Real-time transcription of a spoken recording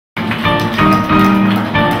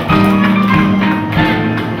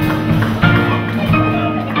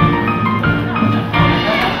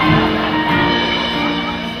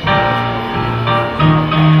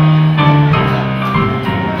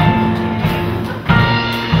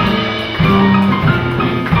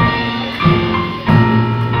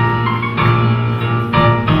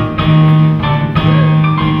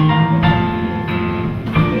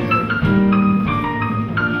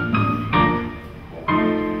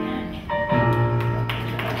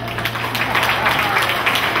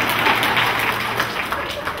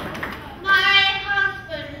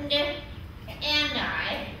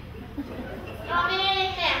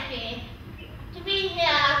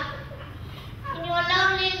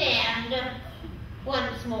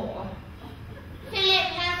once more.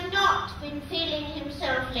 Philip has not been feeling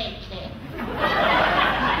himself lately.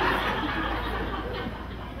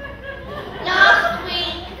 Last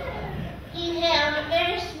week, he held a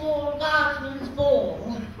very small guardsman's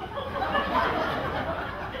ball.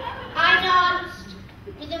 I danced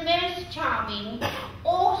with a most charming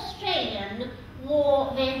Australian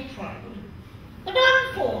war veteran. But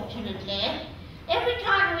unfortunately, every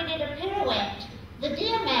time we did a pirouette, the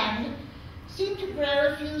dear man seemed to grow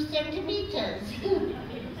a few centimeters.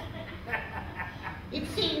 It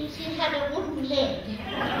seems he had a wooden leg.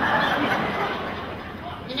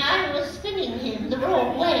 And I was spinning him the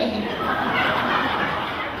wrong way.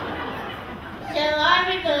 So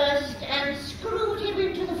I reversed and screwed him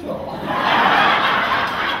into the floor.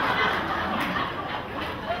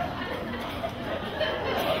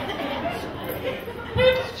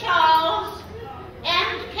 Prince Charles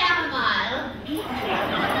and Chamomile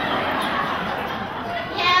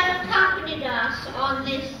have accompanied us on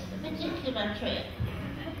this particular trip.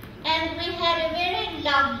 And we had a very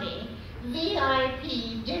lovely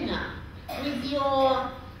VIP dinner with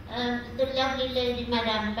the lovely lady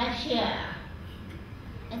Madame Bashir.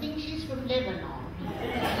 I think she's from Lebanon.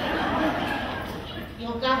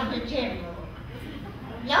 Your Governor General.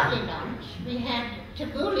 Lovely lunch. We had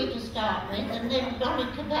tabbouleh to start with and then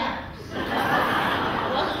doner kebabs.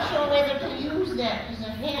 I wasn't sure whether to use that as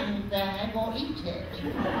a handbag or eat it.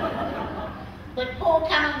 But poor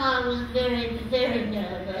Chamomile was very, very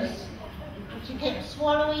nervous. She kept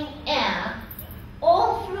swallowing air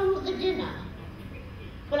all through the dinner.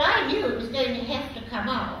 Well, I knew it was going to have to come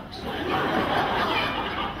out.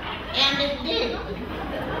 And it did.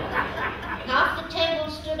 Half the table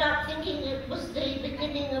stood up thinking it was the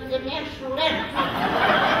beginning of the national anthem.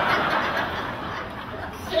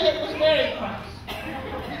 Philip was very cross.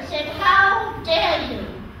 He said, "How dare you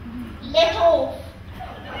let off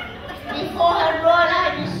before Her Royal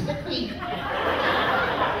Highness the Queen?"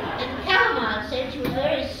 And Chamomile said she was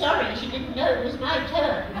very sorry she didn't know it was my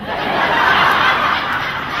turn.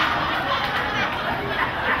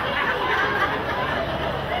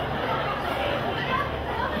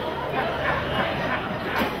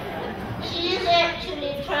 She is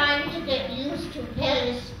actually trying to get used to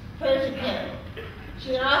Palace protocol.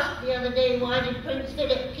 She asked the other day, why did Prince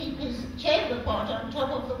Philip keep his chamber pot on top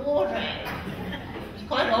of the wardrobe? It's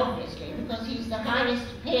quite obviously because he's the highest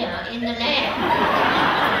peer in the land.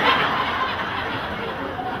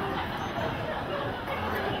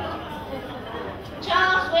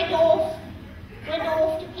 Charles went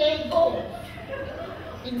off to play golf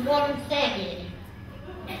in Wonthaggi,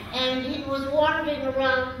 and he was wandering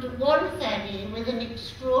around Wonthaggi with an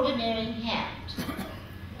extraordinary hat.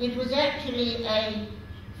 It was actually a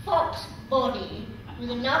fox body with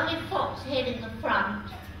a lovely fox head in the front,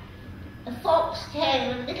 a fox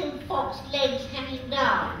tail and little fox legs hanging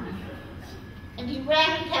down. And he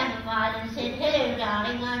rang Chamomile and said, "Hello,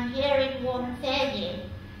 darling, I'm here in Wonthaggi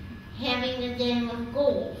having a game of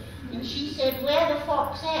golf." And she said, "Where the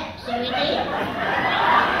fox at?" So he did.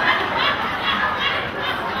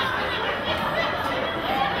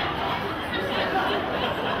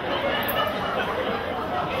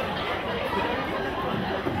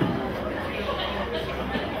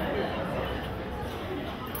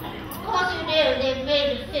 Of course, you know, they've made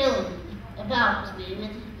a film about me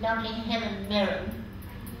with lovely Helen Mirren.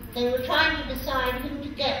 They were trying to decide who to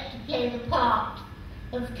get to play the part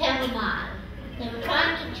of Chamomile. They were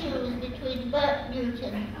trying to choose between Bert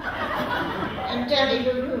Newton and Dudley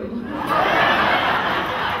LaRue.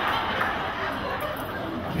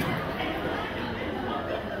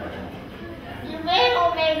 You may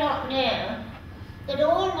or may not know that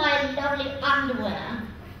all my lovely underwear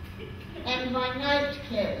and my night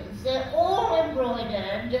clothes, they're all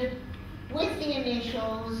embroidered with the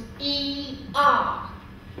initials E.R.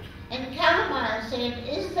 And Chamomile said,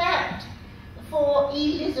 "Is that for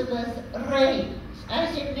Elizabeth Reigns?" I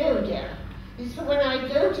said, "No, dear. It's for when I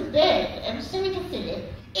go to bed and say to Philip,